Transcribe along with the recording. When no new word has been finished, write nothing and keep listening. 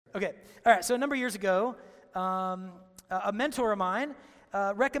Okay, all right, so a number of years ago, a mentor of mine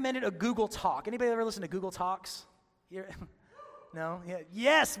recommended a Google Talk. Anybody ever listen to Google Talks? No? Yeah.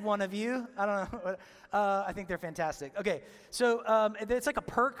 Yes, one of you. I don't know. I think they're fantastic. Okay, so it's like a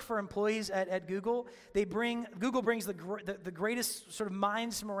perk for employees at Google. Google brings the greatest sort of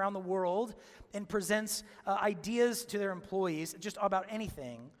minds from around the world and presents ideas to their employees just about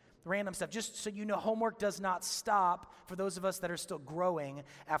anything, random stuff. Just so you know, homework does not stop for those of us that are still growing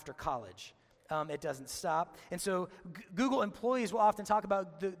after college. It doesn't stop. And so Google employees will often talk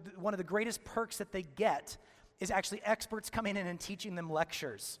about one of the greatest perks that they get is actually experts coming in and teaching them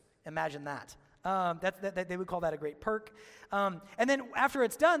lectures. Imagine that. They would call that a great perk. And then after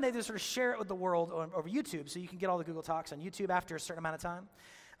it's done, they just sort of share it with the world over YouTube. So you can get all the Google Talks on YouTube after a certain amount of time.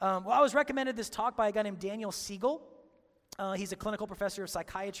 Well, I was recommended this talk by a guy named Daniel Siegel. He's a clinical professor of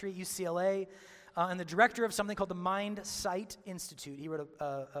psychiatry at UCLA and the director of something called the Mind Sight Institute. He wrote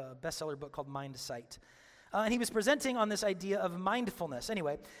a bestseller book called Mind Sight. And he was presenting on this idea of mindfulness.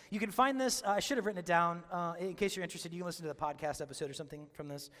 Anyway, you can find this. I should have written it down. In case you're interested, you can listen to the podcast episode or something from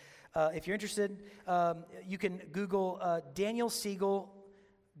this. If you're interested, you can Google Daniel Siegel,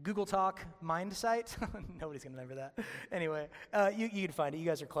 Google Talk, Mind Sight. Nobody's going to remember that. Anyway, you can find it. You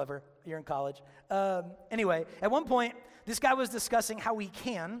guys are clever. You're in college. Anyway, at one point, this guy was discussing how we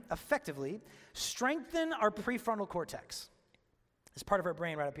can effectively strengthen our prefrontal cortex. It's part of our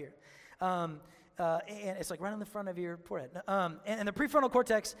brain right up here. And it's like right on the front of your forehead. And the prefrontal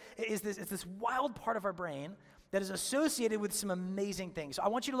cortex is this wild part of our brain that is associated with some amazing things. So I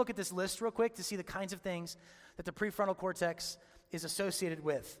want you to look at this list real quick to see the kinds of things that the prefrontal cortex is associated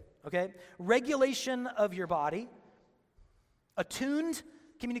with, okay? Regulation of your body, attuned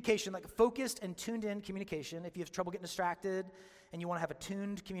communication, like focused and tuned in communication. If you have trouble getting distracted and you want to have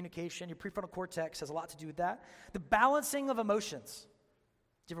attuned communication, your prefrontal cortex has a lot to do with that. The balancing of emotions.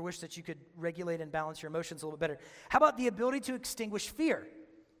 Do you ever wish that you could regulate and balance your emotions a little bit better? How about the ability to extinguish fear?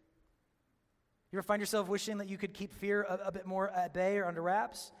 You ever find yourself wishing that you could keep fear a bit more at bay or under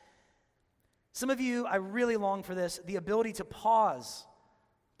wraps? Some of you, I really long for this, the ability to pause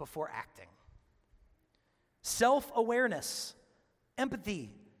before acting. Self-awareness,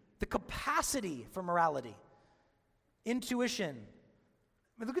 empathy, the capacity for morality, intuition.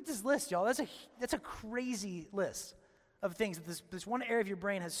 I mean, look at this list, y'all. That's a crazy list of things that this one area of your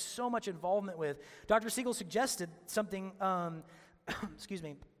brain has so much involvement with. Dr. Siegel suggested something,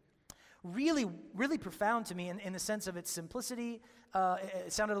 really, really profound to me in the sense of its simplicity.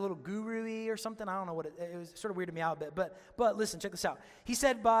 It sounded a little guru-y or something. I don't know what it was. Sort of weirded me out a bit. But listen, check this out. He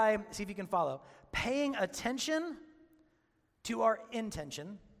said see if you can follow, paying attention to our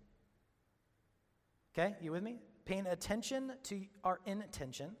intention. Okay, you with me? Paying attention to our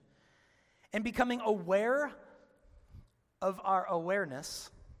intention and becoming aware of our awareness,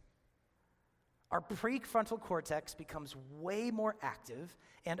 our prefrontal cortex becomes way more active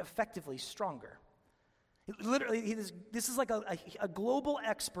and effectively stronger. Literally, this is like a global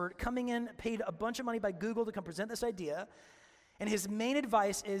expert coming in, paid a bunch of money by Google to come present this idea, and his main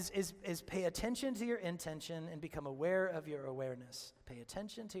advice is pay attention to your intention and become aware of your awareness. Pay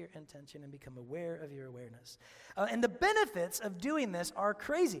attention to your intention and become aware of your awareness. And the benefits of doing this are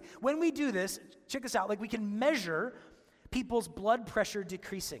crazy. When we do this, check this out, like we can measure people's blood pressure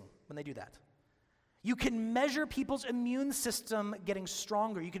decreasing when they do that. You can measure people's immune system getting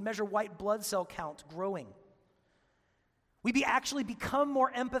stronger. You can measure white blood cell count growing. We actually become more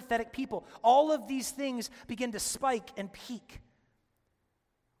empathetic people. All of these things begin to spike and peak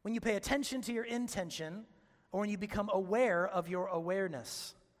when you pay attention to your intention or when you become aware of your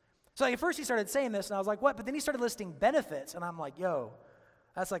awareness. So at first he started saying this, and I was like, what? But then he started listing benefits, and I'm like, yo,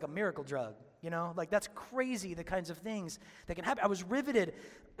 that's like a miracle drug, you know? Like, that's crazy, the kinds of things that can happen. I was riveted.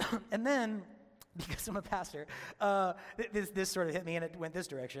 And then, because I'm a pastor, this sort of hit me, and it went this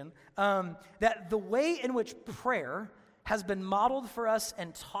direction, that the way in which prayer has been modeled for us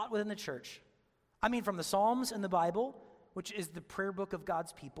and taught within the church, I mean, from the Psalms in the Bible, which is the prayer book of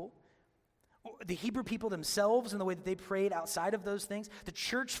God's people, the Hebrew people themselves and the way that they prayed outside of those things, the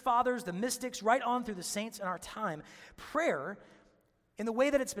church fathers, the mystics, right on through the saints in our time, prayer, in the way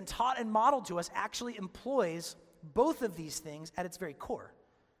that it's been taught and modeled to us, actually employs both of these things at its very core.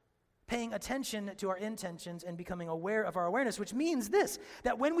 Paying attention to our intentions and becoming aware of our awareness, which means this,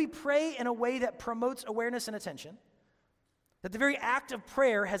 that when we pray in a way that promotes awareness and attention, that the very act of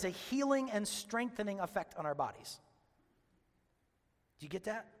prayer has a healing and strengthening effect on our bodies. Do you get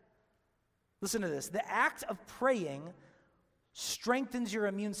that? Listen to this. The act of praying strengthens your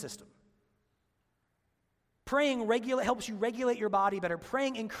immune system. Praying helps you regulate your body better.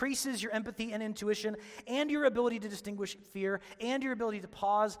 Praying increases your empathy and intuition and your ability to distinguish fear and your ability to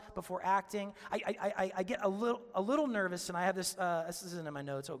pause before acting. I get a little nervous, and I have this isn't in my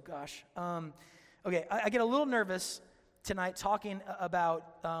notes, oh gosh. I get a little nervous tonight talking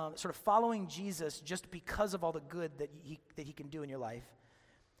about sort of following Jesus just because of all the good that he can do in your life.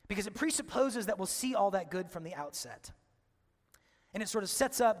 Because it presupposes that we'll see all that good from the outset. And it sort of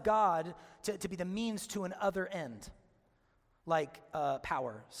sets up God to be the means to an other end, like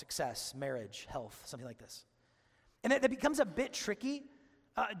power, success, marriage, health, something like this. And that becomes a bit tricky.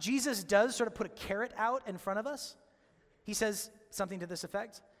 Jesus does sort of put a carrot out in front of us. He says something to this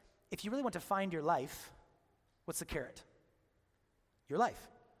effect. If you really want to find your life, what's the carrot? Your life.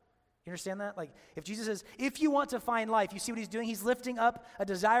 You understand that? Like, if Jesus says, if you want to find life, you see what he's doing? He's lifting up a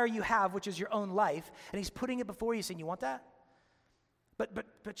desire you have, which is your own life, and he's putting it before you, saying, you want that?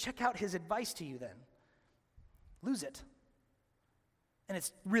 But check out his advice to you then. Lose it. And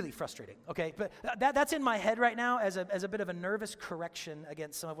it's really frustrating, okay? But that's in my head right now as a bit of a nervous correction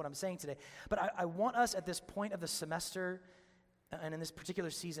against some of what I'm saying today. But I want us at this point of the semester and in this particular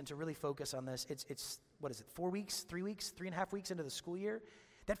season to really focus on this. It's what is it, 4 weeks, 3 weeks, 3.5 weeks into the school year?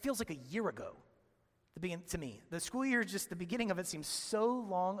 That feels like a year ago to me. The school year, just the beginning of it seems so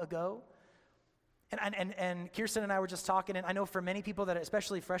long ago. And Kirsten and I were just talking, and I know for many people, that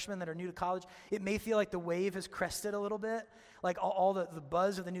especially freshmen that are new to college, it may feel like the wave has crested a little bit, like all the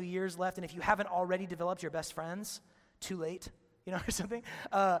buzz of the new year's left, and if you haven't already developed your best friends, too late, or something,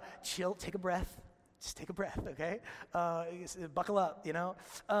 chill, take a breath. Just take a breath, okay? Buckle up,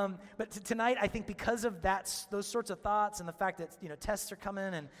 But tonight, I think because of those sorts of thoughts and the fact that, tests are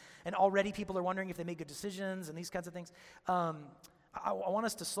coming and already people are wondering if they made good decisions and these kinds of things, I want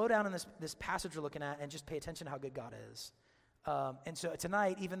us to slow down in this passage we're looking at and just pay attention to how good God is. And so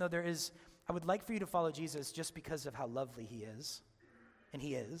tonight, even though I would like for you to follow Jesus just because of how lovely he is, and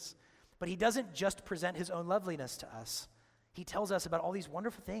he is, but he doesn't just present his own loveliness to us. He tells us about all these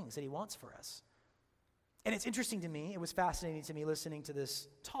wonderful things that he wants for us. And it's interesting to me, it was fascinating to me listening to this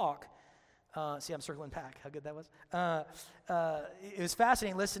talk. See, I'm circling back, how good that was. It was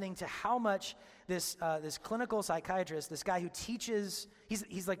fascinating listening to how much this clinical psychiatrist, this guy who teaches,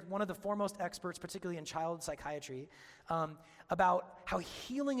 he's like one of the foremost experts, particularly in child psychiatry, about how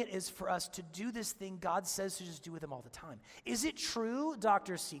healing it is for us to do this thing God says to just do with him all the time. Is it true,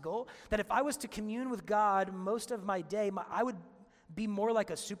 Dr. Siegel, that if I was to commune with God most of my day, I would be more like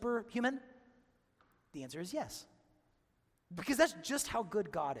a superhuman? The answer is yes. Because that's just how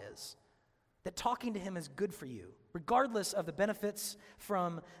good God is. That talking to him is good for you, regardless of the benefits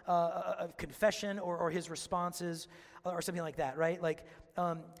from confession or his responses or something like that, right?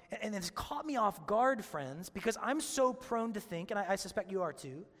 And it's caught me off guard, friends, because I'm so prone to think, and I suspect you are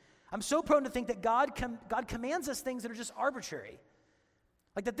too, I'm so prone to think that God commands us things that are just arbitrary.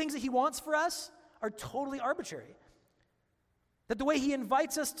 Like the things that he wants for us are totally arbitrary. That the way he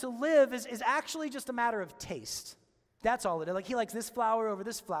invites us to live is actually just a matter of taste. That's all it is. Like he likes this flower over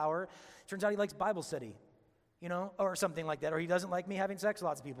this flower. Turns out he likes Bible study, or something like that. Or he doesn't like me having sex with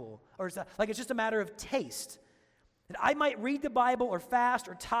lots of people. Or it's just a matter of taste. And I might read the Bible or fast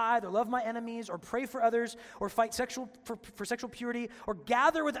or tithe or love my enemies or pray for others or fight for sexual purity or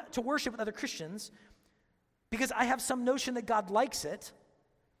gather to worship with other Christians because I have some notion that God likes it.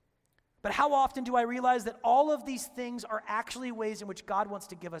 But how often do I realize that all of these things are actually ways in which God wants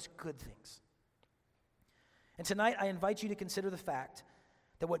to give us good things? And tonight, I invite you to consider the fact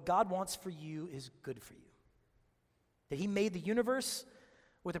that what God wants for you is good for you. That he made the universe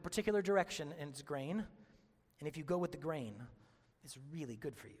with a particular direction in its grain, and if you go with the grain, it's really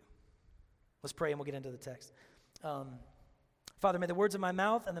good for you. Let's pray and we'll get into the text. Father, may the words of my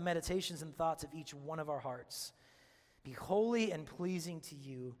mouth and the meditations and thoughts of each one of our hearts be holy and pleasing to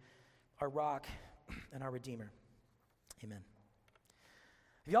you, our rock and our Redeemer. Amen.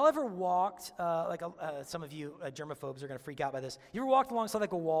 Have y'all ever walked, some of you germaphobes are going to freak out by this. You ever walked alongside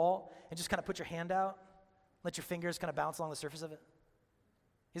like a wall and just kind of put your hand out, let your fingers kind of bounce along the surface of it?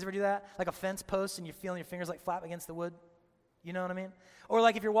 You guys ever do that? Like a fence post and you're feeling your fingers like flap against the wood? You know what I mean? Or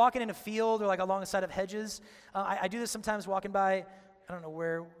like if you're walking in a field or like along the side of hedges. I do this sometimes walking by, I don't know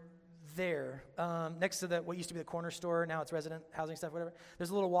where, there, next to what used to be the corner store, now it's resident housing stuff, whatever. There's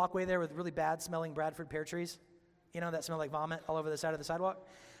a little walkway there with really bad smelling Bradford pear trees, that smell like vomit all over the side of the sidewalk.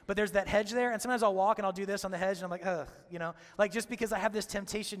 But there's that hedge there, and sometimes I'll walk and I'll do this on the hedge, and I'm like, ugh, like just because I have this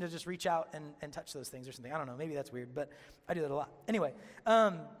temptation to just reach out and touch those things or something. I don't know, maybe that's weird, but I do that a lot. Anyway,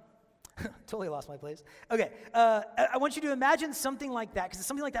 Totally lost my place. Okay, I want you to imagine something like that, because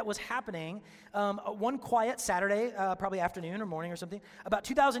something like that was happening one quiet Saturday, probably afternoon or morning or something, about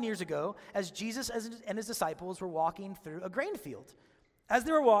 2,000 years ago, as Jesus and his disciples were walking through a grain field. As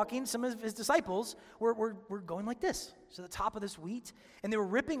they were walking, some of his disciples were going like this, to the top of this wheat, and they were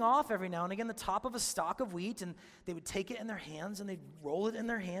ripping off every now and again the top of a stalk of wheat, and they would take it in their hands, and they'd roll it in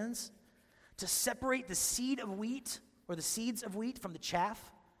their hands to separate the seed of wheat, or the seeds of wheat, from the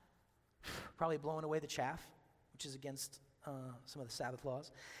chaff, probably blowing away the chaff, which is against some of the Sabbath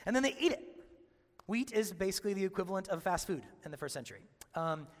laws, and then they eat it. Wheat is basically the equivalent of fast food in the first century.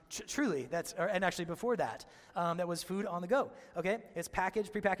 Truly, and actually before that, that was food on the go, okay? It's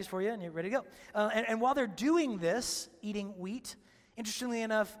packaged, prepackaged for you, and you're ready to go. And while they're doing this, eating wheat, interestingly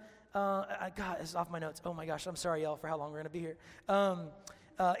enough, God, this is off my notes. Oh my gosh, I'm sorry, y'all, for how long we're going to be here.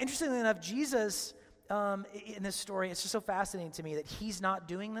 Interestingly enough, Jesus, in this story, it's just so fascinating to me that he's not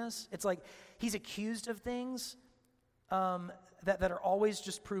doing this. It's like he's accused of things that are always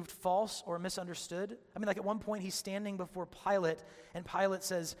just proved false or misunderstood. I mean, like at one point he's standing before Pilate, and Pilate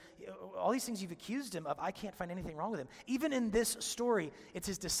says, all these things you've accused him of, I can't find anything wrong with him. Even in this story, it's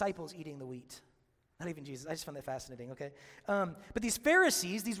his disciples eating the wheat. Not even Jesus. I just find that fascinating, okay? But these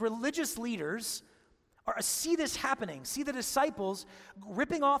Pharisees, these religious leaders, see this happening, see the disciples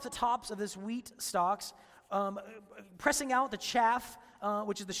ripping off the tops of this wheat stalks, pressing out the chaff,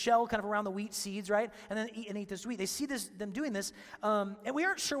 which is the shell kind of around the wheat seeds, right? And then eat this wheat. They see them doing this, and we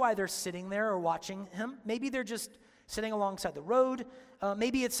aren't sure why they're sitting there or watching him. Maybe they're just sitting alongside the road.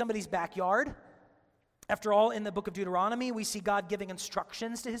 Maybe it's somebody's backyard. After all, in the book of Deuteronomy, we see God giving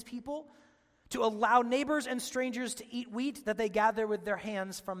instructions to his people to allow neighbors and strangers to eat wheat that they gather with their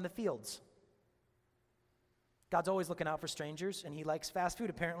hands from the fields. God's always looking out for strangers, and he likes fast food,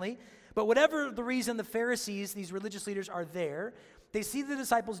 apparently. But whatever the reason, the Pharisees, these religious leaders, are there. They see the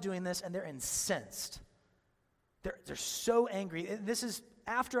disciples doing this, and they're incensed. They're so angry. This is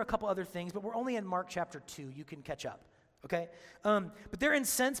after a couple other things, but we're only in Mark chapter 2. You can catch up, okay? But they're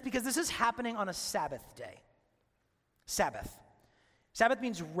incensed because this is happening on a Sabbath day. Sabbath. Sabbath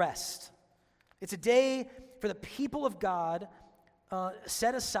means rest. It's a day for the people of God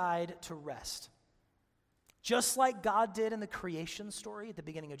set aside to rest. Just like God did in the creation story at the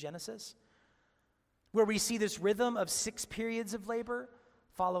beginning of Genesis, where we see this rhythm of 6 periods of labor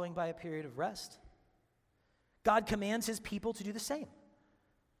following by a period of rest. God commands his people to do the same,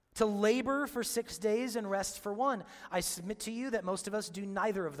 to labor for 6 days and rest for 1. I submit to you that most of us do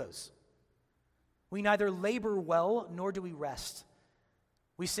neither of those. We neither labor well, nor do we rest.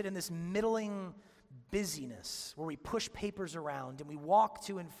 We sit in this middling busyness where we push papers around and we walk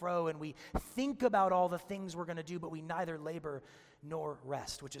to and fro and we think about all the things we're going to do, but we neither labor nor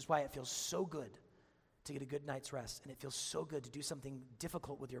rest, which is why it feels so good to get a good night's rest, and it feels so good to do something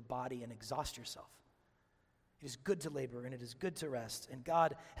difficult with your body and exhaust yourself. It is good to labor and it is good to rest, and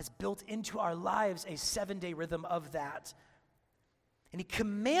God has built into our lives a 7-day rhythm of that, and he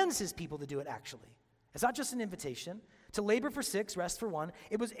commands his people to do it. Actually, it's not just an invitation to labor for 6, rest for 1.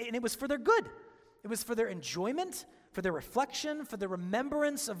 It was for their good. It was for their enjoyment, for their reflection, for the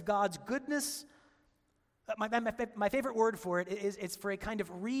remembrance of God's goodness. My favorite word for it is it's for a kind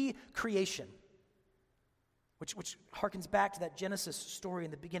of recreation, which harkens back to that Genesis story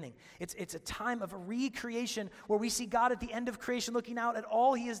in the beginning. It's a time of a recreation where we see God at the end of creation looking out at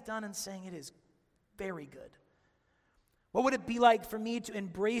all he has done and saying it is very good. What would it be like for me to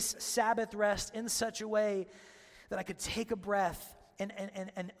embrace Sabbath rest in such a way that I could take a breath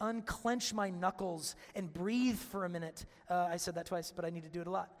and unclench my knuckles and breathe for a minute? I said that twice, but I need to do it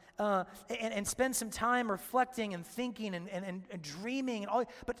a lot. And spend some time reflecting and thinking and dreaming and all.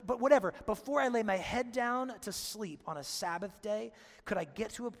 But whatever, before I lay my head down to sleep on a Sabbath day, could I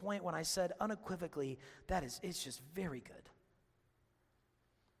get to a point when I said unequivocally, it's just very good.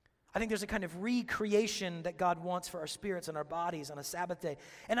 I think there's a kind of recreation that God wants for our spirits and our bodies on a Sabbath day.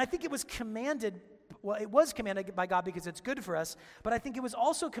 And I think it was commanded by God because it's good for us, but I think it was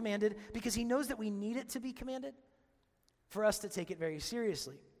also commanded because he knows that we need it to be commanded for us to take it very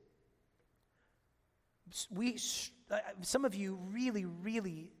seriously. Some of you really,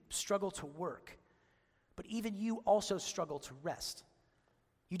 really struggle to work, but even you also struggle to rest.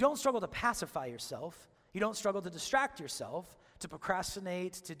 You don't struggle to pacify yourself. You don't struggle to distract yourself, to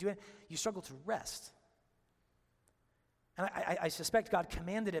procrastinate, to do it. You struggle to rest. And I suspect God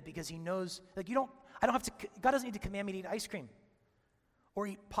commanded it because he knows, God doesn't need to command me to eat ice cream or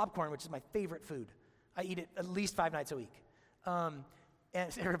eat popcorn, which is my favorite food. I eat it at least 5 nights a week. And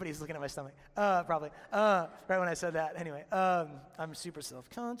everybody's looking at my stomach, probably, right when I said that. Anyway, I'm super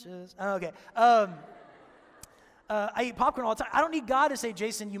self-conscious. Okay. I eat popcorn all the time. I don't need God to say,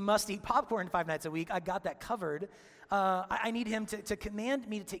 Jason, you must eat popcorn 5 nights a week. I got that covered. I need him to command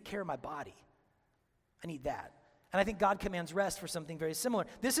me to take care of my body. I need that. And I think God commands rest for something very similar.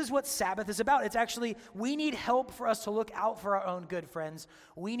 This is what Sabbath is about. It's actually, we need help for us to look out for our own good, friends.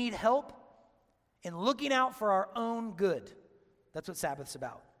 We need help in looking out for our own good. That's what Sabbath's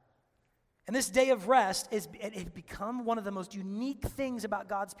about. And this day of rest has become one of the most unique things about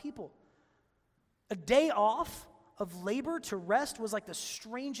God's people. A day off of labor to rest was like the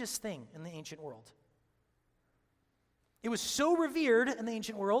strangest thing in the ancient world. It was so revered in the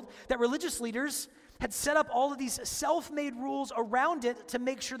ancient world that religious leaders had set up all of these self-made rules around it to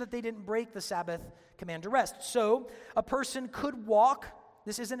make sure that they didn't break the Sabbath command to rest. So a person could walk.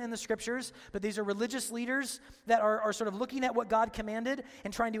 This isn't in the scriptures, but these are religious leaders that are sort of looking at what God commanded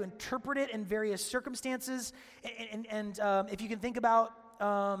and trying to interpret it in various circumstances. And if you can think about,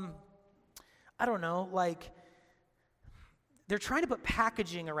 I don't know, like they're trying to put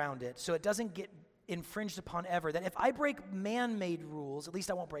packaging around it so it doesn't get infringed upon ever. That if I break man-made rules, at least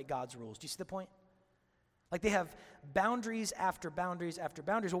I won't break God's rules. Do you see the point? Like they have boundaries after boundaries after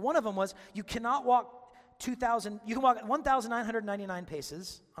boundaries. Well, one of them was you cannot walk 2,000, you can walk 1,999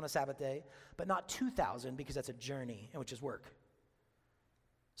 paces on a Sabbath day, but not 2,000 because that's a journey, which is work.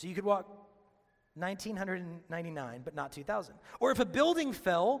 So you could walk 1,999, but not 2,000. Or if a building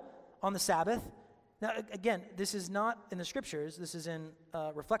fell on the Sabbath, now again, this is not in the scriptures, this is in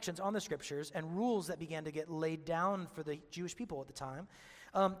reflections on the scriptures and rules that began to get laid down for the Jewish people at the time.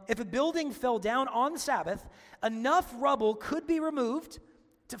 If a building fell down on the Sabbath, enough rubble could be removed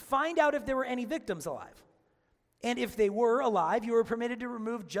to find out if there were any victims alive. And if they were alive, you were permitted to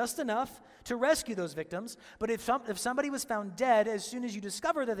remove just enough to rescue those victims. But if somebody was found dead, as soon as you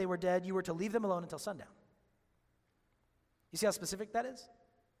discovered that they were dead, you were to leave them alone until sundown. You see how specific that is?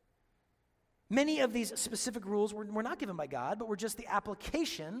 Many of these specific rules were not given by God, but were just the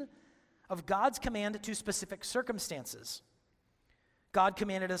application of God's command to specific circumstances. God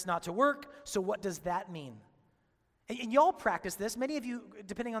commanded us not to work, so what does that mean? And y'all practice this. Many of you,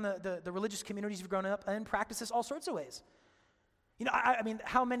 depending on the religious communities you've grown up in, practice this all sorts of ways. You know, I mean,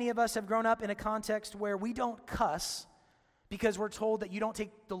 how many of us have grown up in a context where we don't cuss because we're told that you don't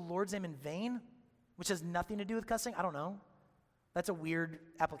take the Lord's name in vain, which has nothing to do with cussing? I don't know. That's a weird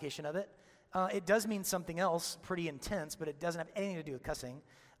application of it. It does mean something else pretty intense, but it doesn't have anything to do with cussing.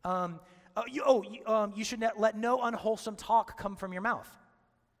 You should let no unwholesome talk come from your mouth.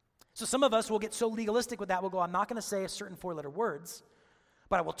 So some of us will get so legalistic with that, we'll go, I'm not going to say a certain 4-letter words,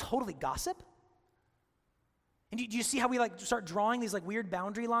 but I will totally gossip. And do you see how we start drawing these weird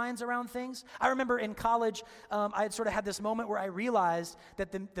boundary lines around things? I remember in college, I had sort of had this moment where I realized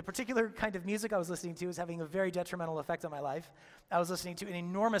that the particular kind of music I was listening to was having a very detrimental effect on my life. I was listening to an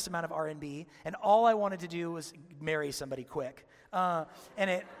enormous amount of R&B, and all I wanted to do was marry somebody quick. And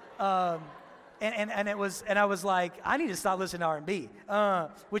I was like, I need to stop listening to R&B,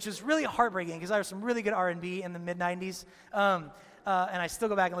 which was really heartbreaking because there was some really good R&B in the mid-'90s. And I still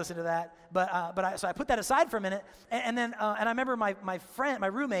go back and listen to that. So I put that aside for a minute, and I remember my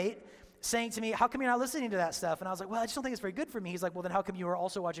roommate, saying to me, how come you're not listening to that stuff? And I was like, well, I just don't think it's very good for me. He's like, well, then how come you are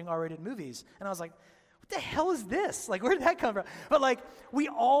also watching R-rated movies? And I was like, what the hell is this? Like, where did that come from? But we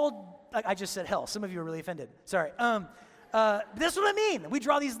all, I just said hell. Some of you are really offended. Sorry. That's what I mean. We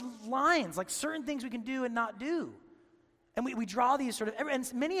draw these lines, certain things we can do and not do. And we draw these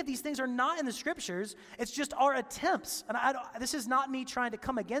and many of these things are not in the scriptures. It's just our attempts. And this is not me trying to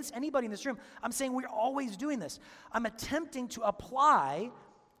come against anybody in this room. I'm saying we're always doing this. I'm attempting to apply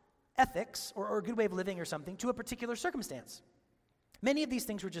ethics or a good way of living or something to a particular circumstance. Many of these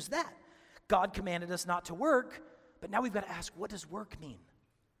things were just that. God commanded us not to work, but now we've got to ask, what does work mean?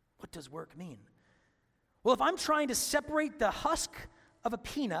 What does work mean? Well, if I'm trying to separate the husk of a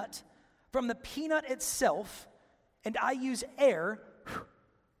peanut from the peanut itself, and I use air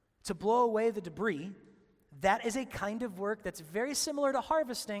to blow away the debris, that is a kind of work that's very similar to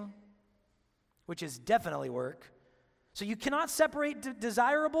harvesting, which is definitely work. So you cannot separate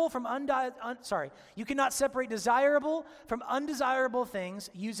desirable from you cannot separate desirable from undesirable things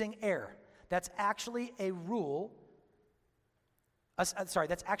using air. That's actually a rule.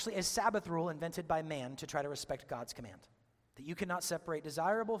 That's actually a Sabbath rule invented by man to try to respect God's command. That you cannot separate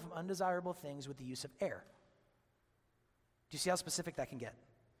desirable from undesirable things with the use of air. Do you see how specific that can get?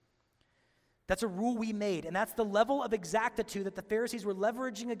 That's a rule we made, and that's the level of exactitude that the Pharisees were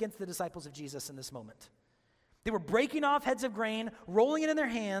leveraging against the disciples of Jesus in this moment. They were breaking off heads of grain, rolling it in their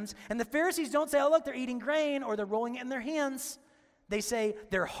hands, and the Pharisees don't say, oh, look, they're eating grain, or they're rolling it in their hands. They say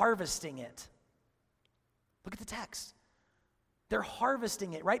they're harvesting it. Look at the text. They're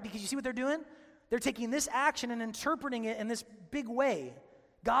harvesting it, right? Because you see what they're doing? they're taking this action and interpreting it in this big way.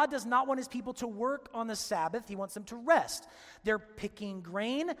 God does not want his people to work on the Sabbath. He wants them to rest. They're picking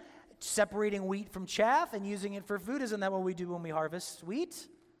grain, separating wheat from chaff, and using it for food. Isn't that what we do when we harvest wheat?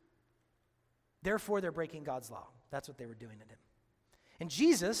 Therefore, they're breaking God's law. That's what they were doing to him. And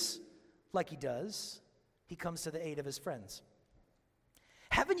Jesus, like he does, he comes to the aid of his friends.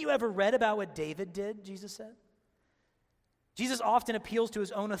 Haven't you ever read about what David did, Jesus said? Jesus often appeals to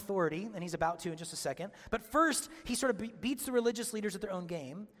his own authority, and he's about to in just a second. But first, he sort of beats the religious leaders at their own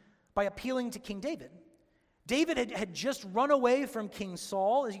game by appealing to King David. David had just run away from King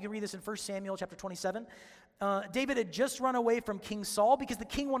Saul. As you can read this in 1 Samuel chapter 27. David had just run away from King Saul because the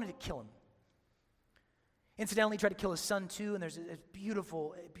king wanted to kill him. Incidentally, he tried to kill his son too, and there's a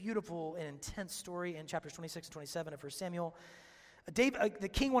beautiful and intense story in chapters 26 and 27 of 1 Samuel. The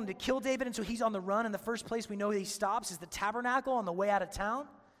king wanted to kill David, and so he's on the run, and the first place we know he stops is the tabernacle on the way out of town,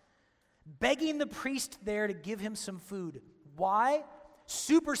 begging the priest there to give him some food. Why?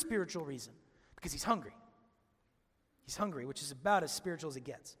 Super spiritual reason. Because he's hungry. He's hungry, which is about as spiritual as it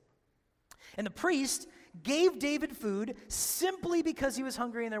gets. And the priest gave David food simply because he was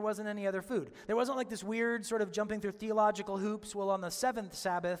hungry and there wasn't any other food. There wasn't like this weird sort of jumping through theological hoops. Well, on the seventh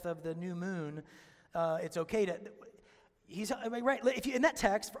Sabbath of the new moon, it's okay to... right. If you, in that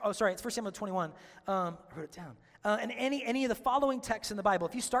text, it's 1 Samuel 21. I wrote it down. And any of the following texts in the Bible,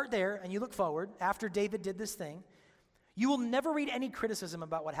 if you start there and you look forward, after David did this thing, you will never read any criticism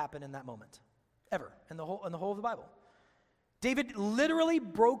about what happened in that moment, ever, in the whole of the Bible. David literally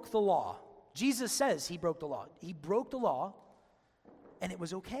broke the law. Jesus says he broke the law. He broke the law, and it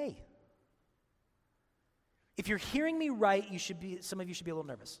was okay. If you're hearing me right, some of you should be a little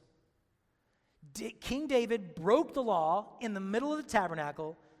nervous. King David broke the law in the middle of the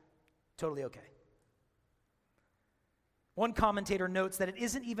tabernacle, totally okay. One commentator notes that it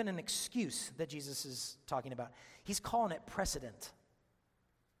isn't even an excuse that Jesus is talking about. He's calling it precedent.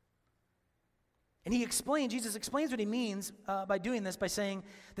 And Jesus explains what he means by doing this by saying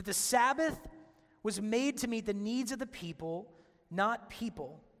that the Sabbath was made to meet the needs of the people, not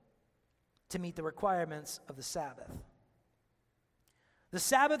people to meet the requirements of the Sabbath. The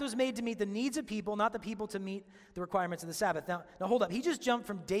Sabbath was made to meet the needs of people, not the people to meet the requirements of the Sabbath. Now hold up. He just jumped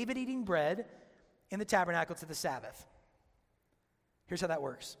from David eating bread in the tabernacle to the Sabbath. Here's how that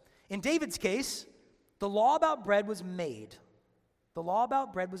works. In David's case, the law about bread was made. The law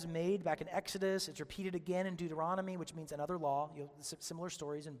about bread was made back in Exodus. It's repeated again in Deuteronomy, which means another law. Similar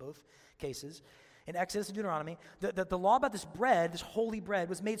stories in both cases. In Exodus and Deuteronomy, the law about this bread, this holy bread,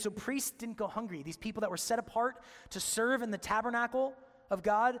 was made so priests didn't go hungry. These people that were set apart to serve in the tabernacle of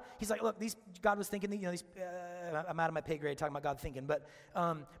God, he's like, look, God was thinking, I'm out of my pay grade talking about God thinking, but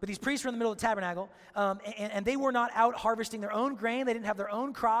these priests were in the middle of the tabernacle, and they were not out harvesting their own grain. They didn't have their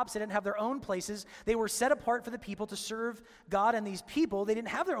own crops. They didn't have their own places. They were set apart for the people to serve God, and these people, they didn't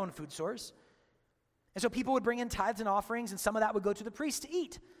have their own food source. And so people would bring in tithes and offerings, and some of that would go to the priests to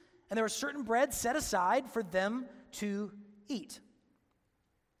eat. And there was certain bread set aside for them to eat.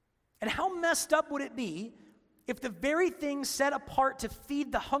 And how messed up would it be if the very thing set apart to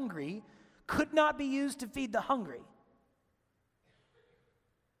feed the hungry could not be used to feed the hungry?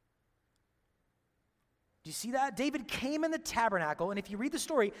 Do you see that? David came in the tabernacle, and if you read the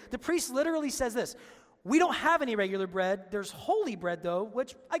story, the priest literally says this: we don't have any regular bread. There's holy bread, though,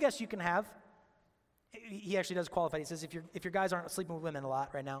 which I guess you can have. He actually does qualify. He says if your guys aren't sleeping with women a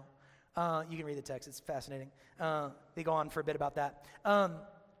lot right now, you can read the text. It's fascinating. They go on for a bit about that.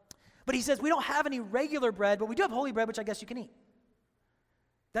 But he says, we don't have any regular bread, but we do have holy bread, which I guess you can eat.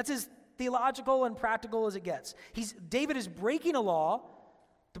 That's as theological and practical as it gets. David is breaking a law.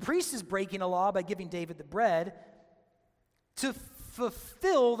 The priest is breaking a law by giving David the bread to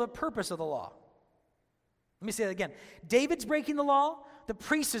fulfill the purpose of the law. Let me say that again. David's breaking the law. The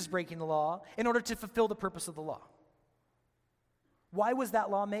priest is breaking the law in order to fulfill the purpose of the law. Why was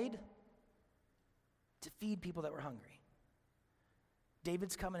that law made? To feed people that were hungry.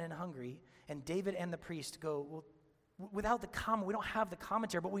 David's coming in hungry, and David and the priest go, well, without the comment, we don't have the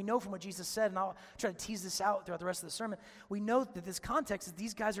commentary, but we know from what Jesus said, and I'll try to tease this out throughout the rest of the sermon, we know that this context is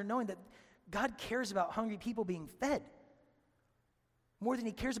these guys are knowing that God cares about hungry people being fed more than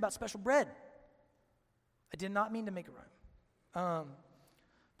he cares about special bread. I did not mean to make a rhyme,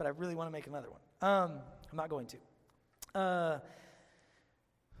 but I really want to make another one. I'm not going to.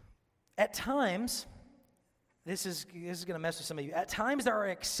 At times, this is going to mess with some of you. At times, there are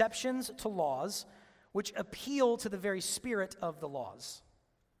exceptions to laws which appeal to the very spirit of the laws.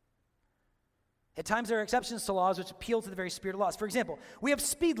 At times, there are exceptions to laws which appeal to the very spirit of laws. For example, we have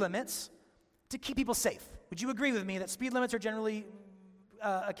speed limits to keep people safe. Would you agree with me that speed limits are generally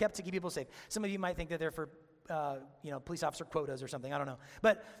kept to keep people safe. Some of you might think that they're for, police officer quotas or something. I don't know.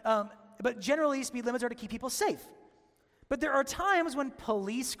 But generally, speed limits are to keep people safe. But there are times when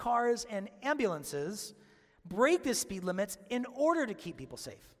police cars and ambulances break the speed limits in order to keep people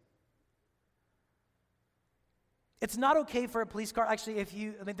safe. It's not okay for a police car, actually,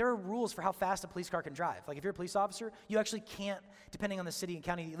 there are rules for how fast a police car can drive. Like if you're a police officer, you actually can't, depending on the city and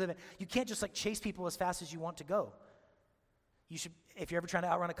county that you live in, you can't just like chase people as fast as you want to go. You should, if you're ever trying to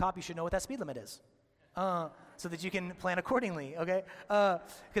outrun a cop, you should know what that speed limit is. So that you can plan accordingly, okay?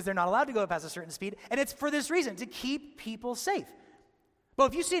 Because they're not allowed to go past a certain speed. And it's for this reason, to keep people safe.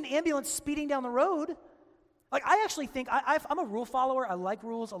 But if you see an ambulance speeding down the road, like I actually think, I'm a rule follower. I like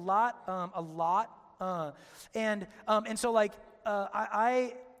rules a lot. And so like,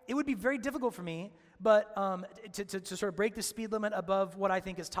 it would be very difficult for me, but to sort of break the speed limit above what I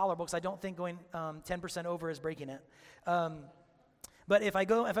think is tolerable, because I don't think going 10% over is breaking it. But if I'm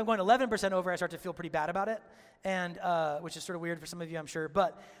going 11% over, I start to feel pretty bad about it, and which is sort of weird for some of you, I'm sure.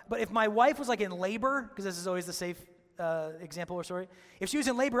 But if my wife was like in labor, because this is always the safe example or story, if she was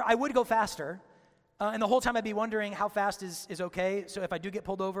in labor, I would go faster. And the whole time I'd be wondering how fast is okay. So if I do get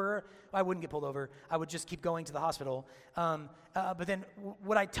pulled over, I wouldn't get pulled over. I would just keep going to the hospital. But then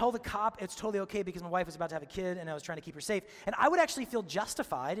would I tell the cop it's totally okay because my wife was about to have a kid and I was trying to keep her safe? And I would actually feel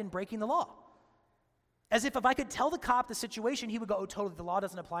justified in breaking the law. As if I could tell the cop the situation, he would go, oh, totally, the law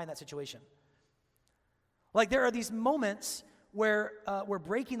doesn't apply in that situation. Like there are these moments where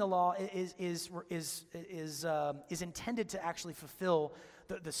breaking the law is intended to actually fulfill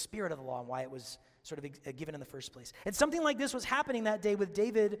the spirit of the law and why it was sort of given in the first place. And something like this was happening that day with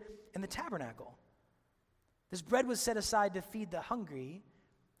David in the tabernacle. This bread was set aside to feed the hungry,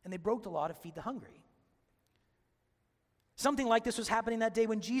 and they broke the law to feed the hungry. Something like this was happening that day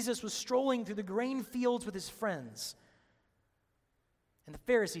when Jesus was strolling through the grain fields with his friends. And the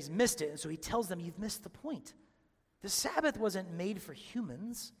Pharisees missed it, and so he tells them, you've missed the point. The Sabbath wasn't made for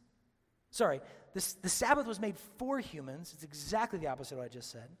humans. Sorry, the Sabbath was made for humans. It's exactly the opposite of what I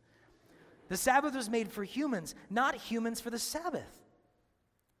just said. The Sabbath was made for humans, not humans for the Sabbath.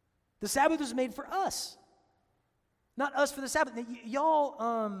 The Sabbath was made for us, not us for the Sabbath. Now,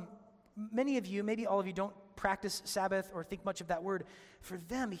 y'all, many of you, maybe all of you, don't practice Sabbath or think much of that word. For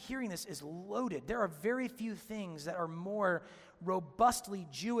them, hearing this is loaded. There are very few things that are more robustly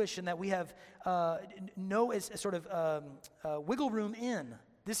Jewish and that we have no sort of wiggle room in.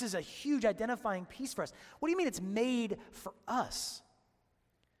 This is a huge identifying piece for us. What do you mean it's made for us?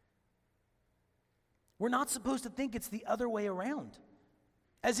 We're not supposed to think it's the other way around.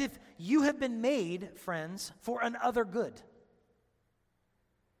 As if you have been made, friends, for an other good.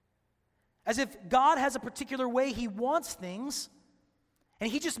 As if God has a particular way he wants things,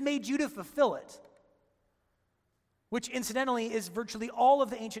 and he just made you to fulfill it. Which, incidentally, is virtually all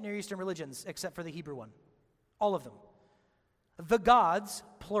of the ancient Near Eastern religions, except for the Hebrew one. All of them. The gods,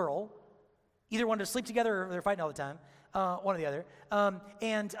 plural, either wanted to sleep together or they're fighting all the time. One or the other.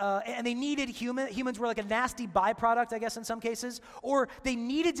 And they needed humans were like a nasty byproduct, I guess, in some cases. Or they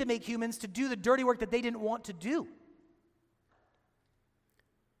needed to make humans to do the dirty work that they didn't want to do.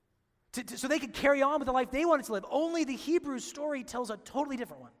 So they could carry on with the life they wanted to live. Only the Hebrew story tells a totally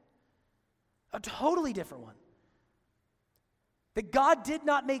different one. A totally different one. That God did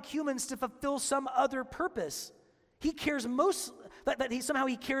not make humans to fulfill some other purpose. He cares most, that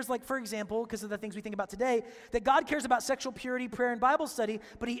he cares, like, for example, because of the things we think about today, that God cares about sexual purity, prayer, and Bible study,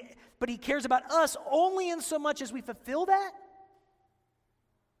 but he cares about us only in so much as we fulfill that?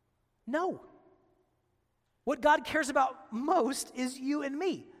 No. What God cares about most is you and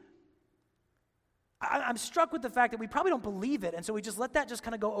me. I'm struck with the fact that we probably don't believe it, and so we just let that just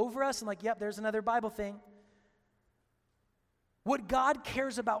kind of go over us and like, yep, there's another Bible thing. What God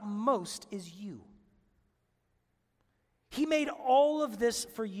cares about most is you. He made all of this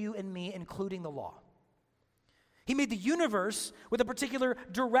for you and me, including the law. He made the universe with a particular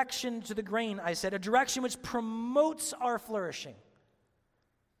direction to the grain, I said, a direction which promotes our flourishing.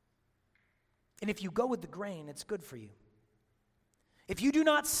 And if you go with the grain, it's good for you. If you do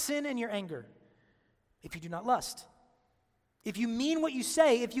not sin in your anger, if you do not lust, if you mean what you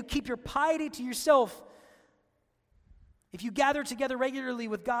say, if you keep your piety to yourself, if you gather together regularly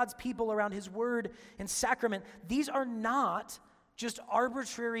with God's people around his word and sacrament, these are not just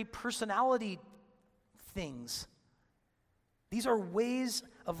arbitrary personality things. These are ways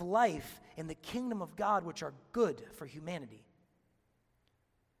of life in the kingdom of God which are good for humanity.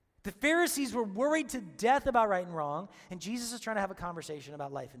 The Pharisees were worried to death about right and wrong, and Jesus is trying to have a conversation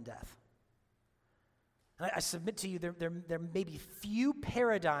about life and death. And I submit to you, there may be few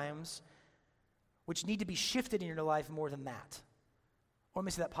paradigms which need to be shifted in your life more than that. Or let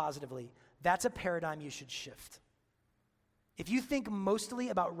me say that positively. That's a paradigm you should shift. If you think mostly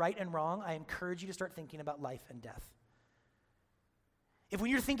about right and wrong, I encourage you to start thinking about life and death. If when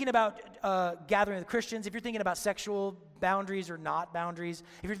you're thinking about gathering with Christians, if you're thinking about sexual boundaries or not boundaries,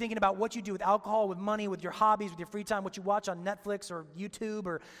 if you're thinking about what you do with alcohol, with money, with your hobbies, with your free time, what you watch on Netflix or YouTube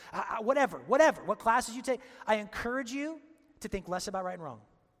or whatever, what classes you take, I encourage you to think less about right and wrong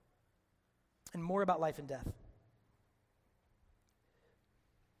and more about life and death.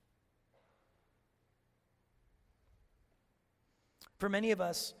 For many of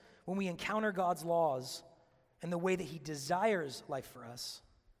us, when we encounter God's laws and the way that he desires life for us,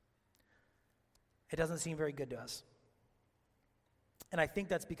 it doesn't seem very good to us. And I think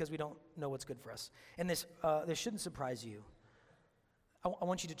that's because we don't know what's good for us. And this shouldn't surprise you. I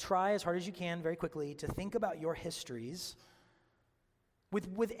want you to try as hard as you can, very quickly, to think about your histories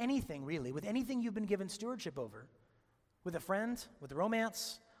with anything, really, with anything you've been given stewardship over, with a friend, with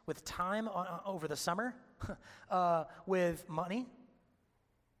romance, with time over the summer, with money.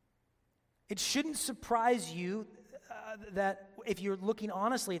 It shouldn't surprise you that if you're looking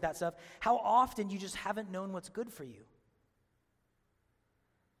honestly at that stuff, how often you just haven't known what's good for you.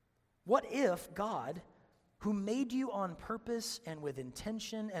 What if God, who made you on purpose and with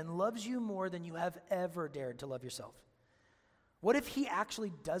intention and loves you more than you have ever dared to love yourself, what if he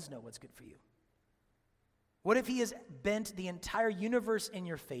actually does know what's good for you? What if he has bent the entire universe in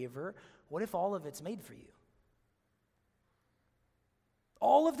your favor? What if all of it's made for you?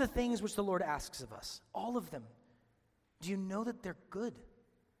 All of the things which the Lord asks of us, all of them, do you know that they're good?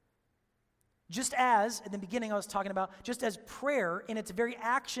 Just as, in the beginning I was talking about, just as prayer in its very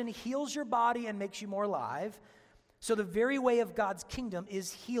action heals your body and makes you more alive, so the very way of God's kingdom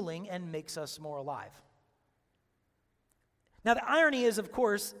is healing and makes us more alive. Now the irony is, of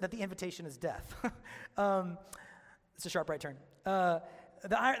course, that the invitation is death. It's a sharp right turn.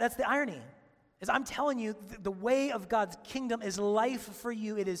 That's the irony. Is I'm telling you, the way of God's kingdom is life for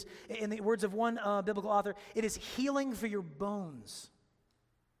you. It is, in the words of one biblical author, it is healing for your bones.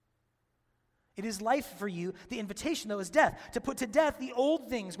 It is life for you. The invitation, though, is death. To put to death the old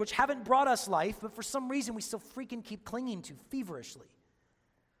things which haven't brought us life, but for some reason we still freaking keep clinging to feverishly.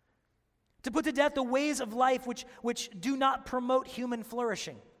 To put to death the ways of life which do not promote human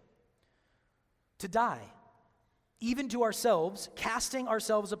flourishing. To die. Even to ourselves, casting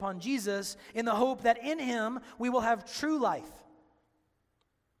ourselves upon Jesus in the hope that in him we will have true life.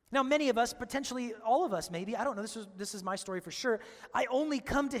 Now, many of us, potentially all of us maybe, I don't know, this is my story for sure, I only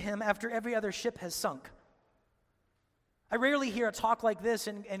come to him after every other ship has sunk. I rarely hear a talk like this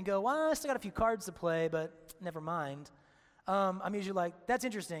and go, well, I still got a few cards to play, but never mind. I'm usually like, that's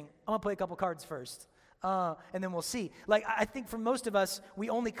interesting, I'm going to play a couple cards first. And then we'll see. Like, I think for most of us, we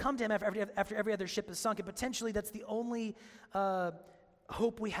only come to him after every other ship is sunk, and potentially that's the only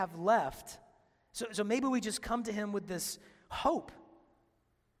hope we have left. So maybe we just come to him with this hope.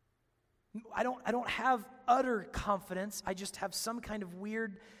 I don't have utter confidence. I just have some kind of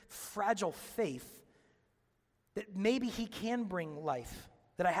weird, fragile faith that maybe he can bring life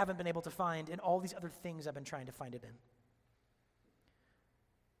that I haven't been able to find in all these other things I've been trying to find it in.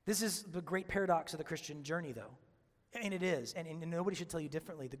 This is the great paradox of the Christian journey, though. And it is. And nobody should tell you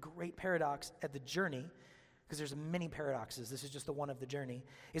differently. The great paradox of the journey, because there's many paradoxes, this is just the one of the journey,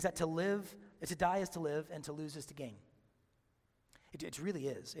 is that to die is to live, and to lose is to gain. It really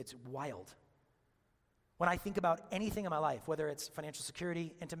is. It's wild. When I think about anything in my life, whether it's financial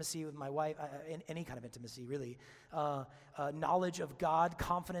security, intimacy with my wife, any kind of intimacy, really, knowledge of God,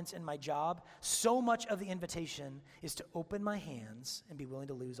 confidence in my job, so much of the invitation is to open my hands and be willing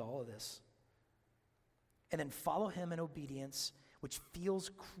to lose all of this. And then follow him in obedience, which feels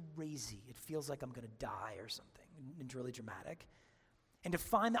crazy. It feels like I'm going to die or something. It's really dramatic. And to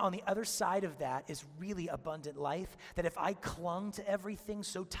find that on the other side of that is really abundant life, that if I clung to everything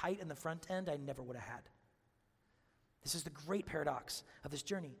so tight in the front end, I never would have had. This is the great paradox of this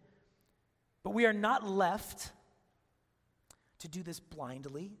journey. But we are not left to do this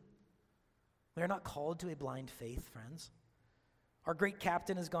blindly. We are not called to a blind faith, friends. Our great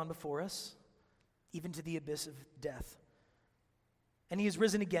captain has gone before us, even to the abyss of death. And he has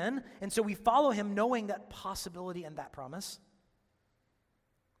risen again, and so we follow him knowing that possibility and that promise.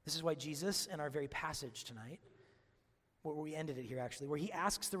 This is why Jesus, in our very passage tonight, where we ended it here actually, where he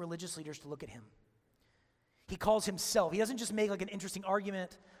asks the religious leaders to look at him. He calls himself. He doesn't just make like an interesting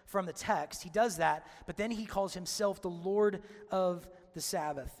argument from the text. He does that, but then he calls himself the Lord of the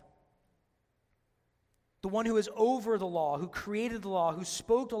Sabbath. The one who is over the law, who created the law, who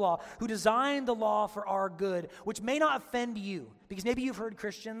spoke the law, who designed the law for our good, which may not offend you, because maybe you've heard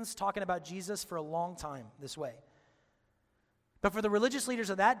Christians talking about Jesus for a long time this way. But for the religious leaders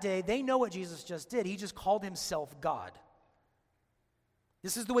of that day, they know what Jesus just did. He just called himself God.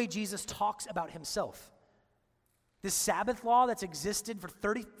 This is the way Jesus talks about himself. This Sabbath law that's existed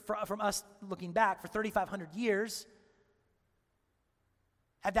from us looking back for 3,500 years,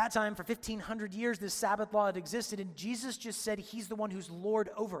 at that time, for 1,500 years, this Sabbath law had existed, and Jesus just said he's the one who's Lord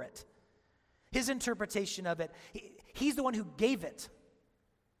over it. His interpretation of it, he's the one who gave it.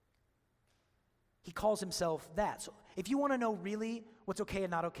 He calls himself that. So if you want to know really what's okay and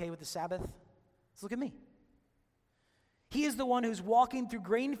not okay with the Sabbath, let's look at me. He is the one who's walking through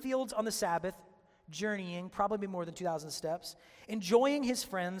grain fields on the Sabbath, journeying, probably more than 2,000 steps, enjoying his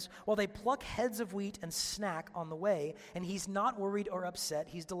friends while they pluck heads of wheat and snack on the way, and he's not worried or upset.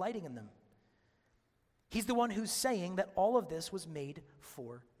 He's delighting in them. He's the one who's saying that all of this was made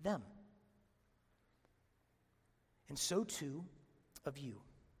for them. And so too of you.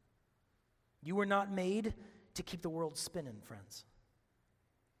 You were not made to keep the world spinning, friends.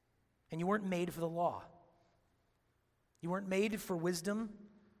 And you weren't made for the law. You weren't made for wisdom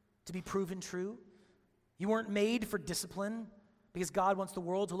to be proven true. You weren't made for discipline because God wants the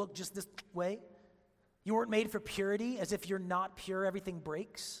world to look just this way. You weren't made for purity, as if you're not pure, everything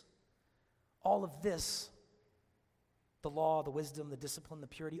breaks. All of this, the law, the wisdom, the discipline, the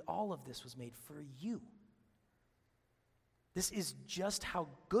purity, all of this was made for you. This is just how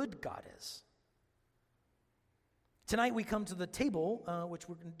good God is. Tonight we come to the table, which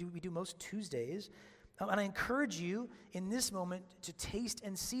we do most Tuesdays, and I encourage you in this moment to taste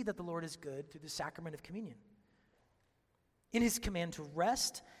and see that the Lord is good through the sacrament of communion. In his command to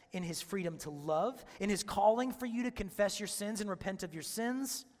rest, in his freedom to love, in his calling for you to confess your sins and repent of your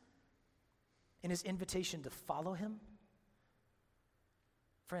sins, in his invitation to follow him.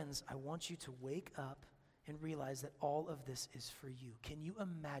 Friends, I want you to wake up and realize that all of this is for you. Can you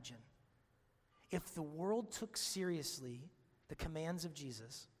imagine if the world took seriously the commands of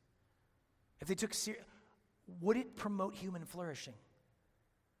Jesus? If they took would it promote human flourishing?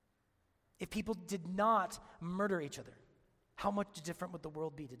 If people did not murder each other, how much different would the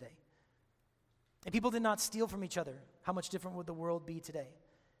world be today? If people did not steal from each other, how much different would the world be today?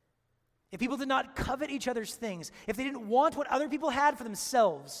 If people did not covet each other's things, if they didn't want what other people had for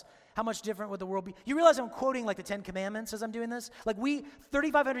themselves, how much different would the world be? You realize I'm quoting like the 10 Commandments as I'm doing this? Like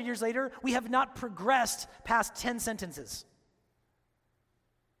 3,500 years later, we have not progressed past 10 sentences.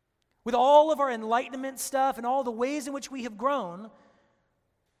 With all of our enlightenment stuff and all the ways in which we have grown,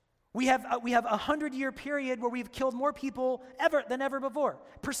 we have a 100-year period where we've killed more people than ever before,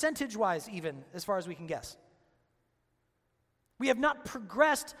 percentage-wise even, as far as we can guess. We have not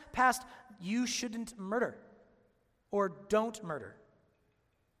progressed past you shouldn't murder or don't murder.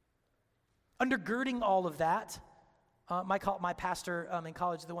 Undergirding all of that, my pastor in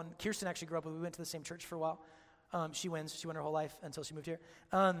college, the one Kirsten actually grew up with, we went to the same church for a while. She went her whole life until she moved here.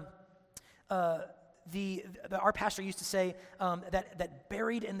 Our pastor used to say that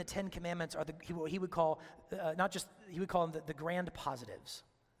buried in the 10 Commandments are he would call them the grand positives,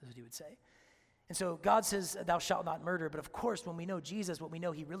 is what he would say. And so God says, thou shalt not murder, but of course, when we know Jesus, what we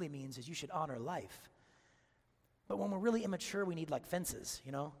know he really means is you should honor life. But when we're really immature, we need like fences,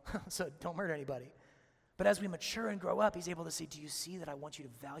 so don't murder anybody. But as we mature and grow up, he's able to say, do you see that I want you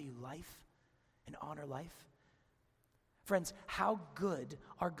to value life and honor life? Friends, how good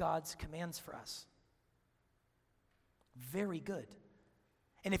are God's commands for us? Very good.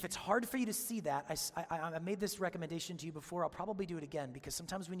 And if it's hard for you to see that, I made this recommendation to you before. I'll probably do it again because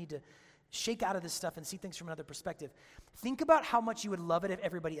sometimes we need to shake out of this stuff and see things from another perspective. Think about how much you would love it if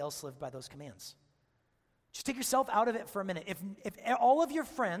everybody else lived by those commands. Just take yourself out of it for a minute. If all of your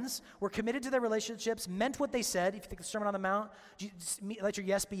friends were committed to their relationships, meant what they said, if you think the Sermon on the Mount, let your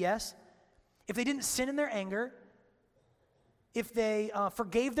yes be yes. If they didn't sin in their anger, if they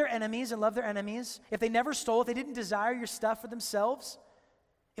forgave their enemies and loved their enemies, if they never stole, if they didn't desire your stuff for themselves,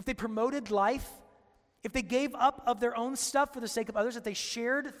 if they promoted life, if they gave up of their own stuff for the sake of others, if they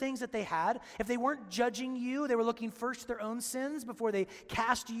shared things that they had, if they weren't judging you, they were looking first at their own sins before they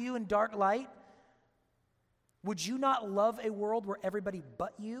cast you in dark light, would you not love a world where everybody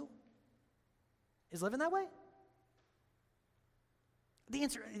but you is living that way? The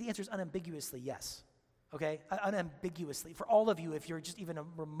answer is unambiguously yes. Okay? Unambiguously. For all of you, if you're just even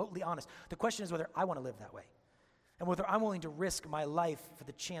remotely honest, the question is whether I want to live that way. And whether I'm willing to risk my life for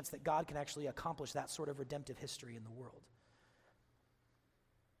the chance that God can actually accomplish that sort of redemptive history in the world.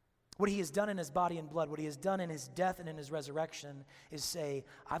 What he has done in his body and blood, what he has done in his death and in his resurrection is say,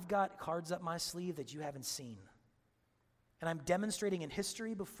 I've got cards up my sleeve that you haven't seen. And I'm demonstrating in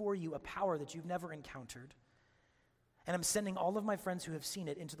history before you a power that you've never encountered. And I'm sending all of my friends who have seen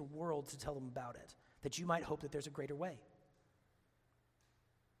it into the world to tell them about it, that you might hope that there's a greater way.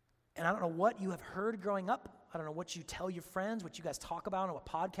 And I don't know what you have heard growing up. I don't know what you tell your friends, what you guys talk about, or what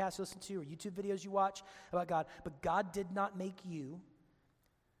podcasts you listen to, or YouTube videos you watch about God. But God did not make you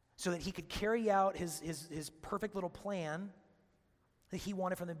so that he could carry out his perfect little plan that he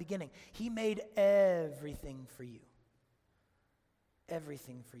wanted from the beginning. He made everything for you.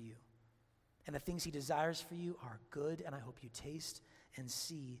 Everything for you. And the things he desires for you are good, and I hope you taste and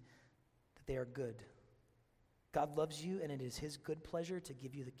see that they are good. God loves you, and it is his good pleasure to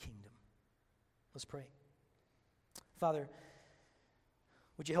give you the kingdom. Let's pray. Father,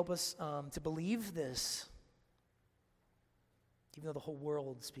 would you help us to believe this, even though the whole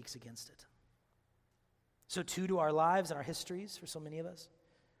world speaks against it? So too do our lives and our histories for so many of us,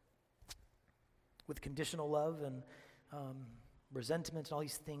 with conditional love and resentment and all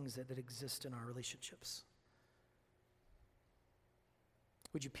these things that exist in our relationships.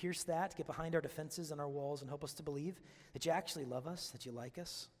 Would you pierce that, get behind our defenses and our walls, and help us to believe that you actually love us, that you like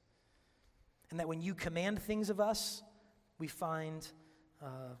us, and that when you command things of us, we find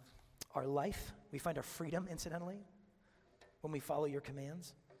our life, we find our freedom, incidentally, when we follow your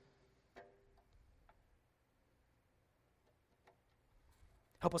commands.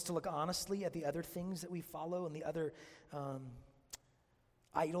 Help us to look honestly at the other things that we follow and the other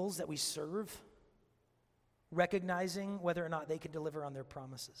idols that we serve, recognizing whether or not they can deliver on their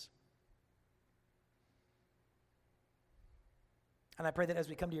promises. And I pray that as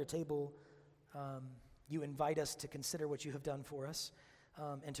we come to your table, you invite us to consider what you have done for us,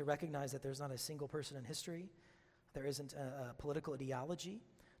 and to recognize that there's not a single person in history, there isn't a political ideology,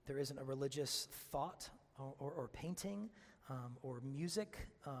 there isn't a religious thought or painting, or music,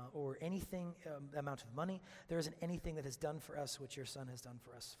 or anything, amount of money. There isn't anything that has done for us what your Son has done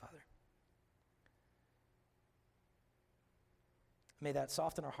for us, Father. May that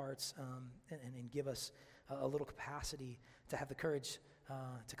soften our hearts and give us a little capacity to have the courage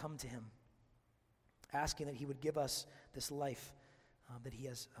to come to him, asking that he would give us this life that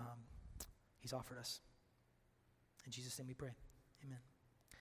he's offered us. In Jesus' name we pray. Amen.